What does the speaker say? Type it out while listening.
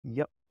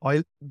Yep.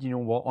 You know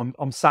what?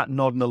 I'm sat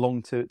nodding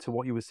along to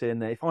what you were saying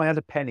there. If I had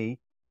a penny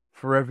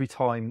for every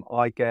time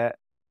I get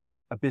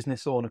a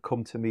business owner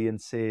come to me and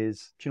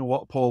says, "Do you know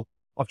what, Paul?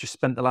 I've just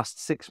spent the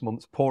last 6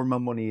 months pouring my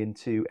money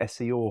into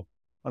SEO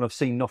and I've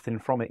seen nothing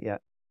from it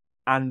yet."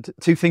 And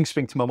two things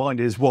spring to my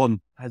mind is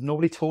one, has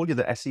nobody told you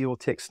that SEO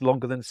takes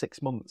longer than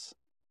 6 months?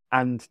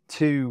 And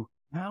two,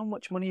 how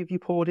much money have you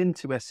poured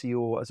into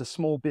SEO as a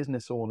small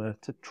business owner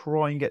to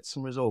try and get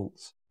some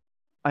results?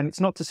 And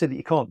it's not to say that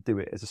you can't do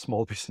it as a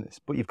small business,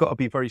 but you've got to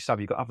be very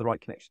savvy. You've got to have the right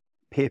connection.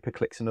 Pay per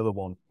click's another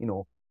one. You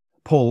know,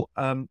 Paul,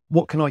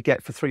 what can I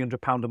get for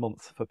 £300 a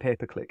month for pay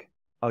per click?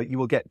 You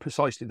will get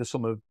precisely the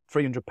sum of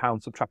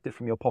 £300 subtracted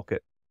from your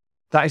pocket.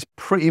 That is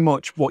pretty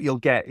much what you'll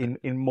get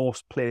in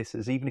most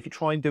places. Even if you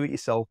try and do it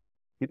yourself.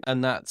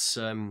 And that's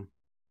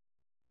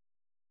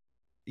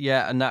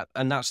yeah,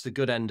 and that's the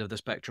good end of the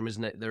spectrum,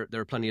 isn't it? There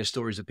are plenty of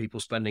stories of people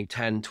spending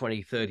 10,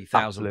 20,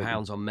 30,000 Absolutely.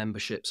 pounds on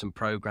memberships and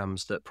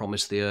programs that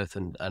promise the earth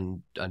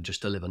and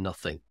just deliver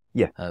nothing,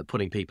 Yeah.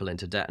 putting people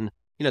into debt. And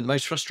the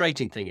most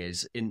frustrating thing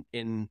is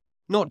in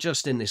not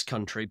just in this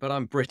country, but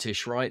I'm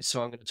British, right?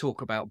 So I'm going to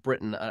talk about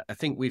Britain. I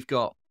think we've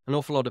got an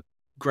awful lot of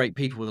great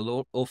people with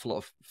an awful lot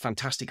of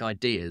fantastic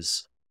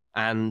ideas.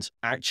 And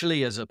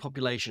actually, as a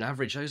population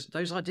average,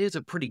 those ideas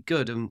are pretty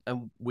good, and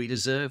we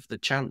deserve the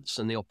chance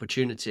and the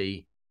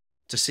opportunity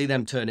to see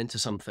them turn into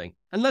something.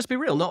 And let's be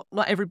real, not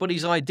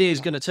everybody's idea is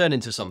going to turn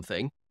into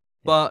something, Yeah.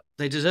 but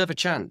they deserve a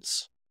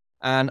chance.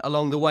 And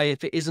along the way,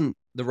 if it isn't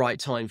the right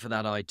time for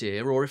that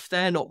idea, or if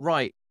they're not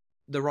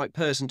the right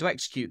person to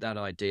execute that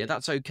idea,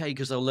 that's okay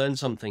because they'll learn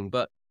something.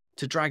 But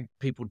to drag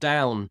people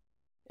down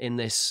in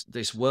this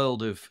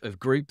world of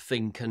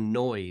groupthink and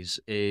noise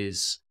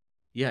is,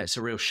 yeah, it's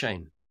a real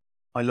shame.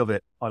 I love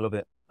it. I love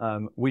it.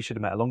 We should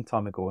have met a long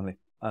time ago, only.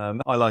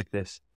 I like this.